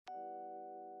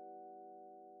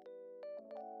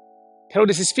Hello,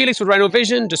 this is Felix with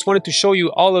RinnoVision. Just wanted to show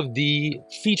you all of the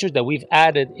features that we've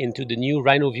added into the new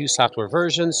RinnoView software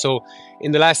version. So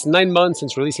in the last 9 months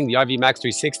since releasing the RV Max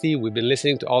 360, we've been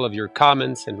listening to all of your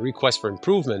comments and requests for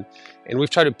improvement, and we've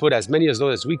tried to put as many of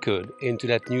those as we could into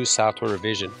that new software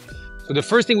revision. So the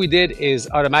first thing we did is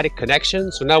automatic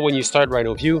connection. So now when you start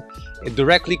RinnoView, it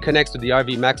directly connects to the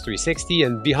RV Max 360,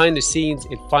 and behind the scenes,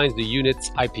 it finds the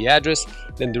unit's IP address,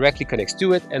 then directly connects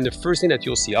to it. And the first thing that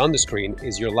you'll see on the screen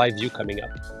is your live view coming up.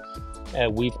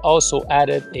 And we've also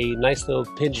added a nice little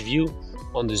pinch view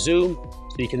on the zoom,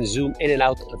 so you can zoom in and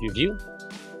out of your view.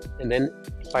 And then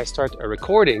if I start a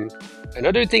recording,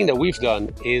 another thing that we've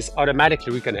done is automatic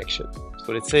reconnection.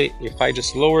 So let's say if I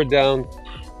just lower down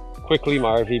quickly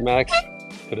my RV Max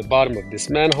to the bottom of this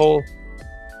manhole,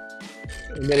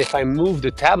 and then if I move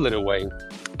the tablet away,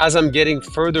 as I'm getting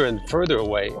further and further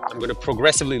away, I'm going to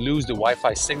progressively lose the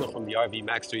Wi-Fi signal from the RV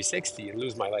Max 360 and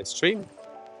lose my live stream.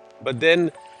 But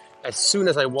then as soon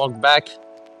as I walk back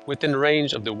within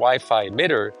range of the Wi-Fi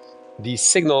emitter, the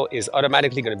signal is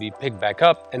automatically going to be picked back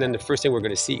up, and then the first thing we're going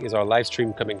to see is our live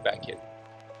stream coming back in.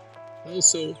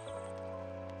 Also,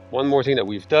 one more thing that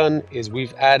we've done is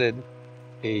we've added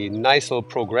a nice little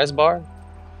progress bar.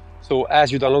 So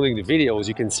as you're downloading the videos,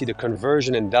 you can see the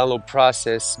conversion and download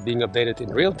process being updated in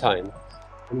real time.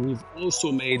 And we've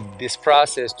also made this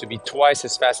process to be twice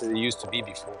as fast as it used to be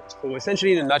before. So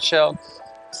essentially, in a nutshell,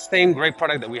 same great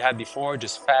product that we had before,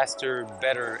 just faster,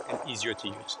 better, and easier to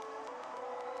use.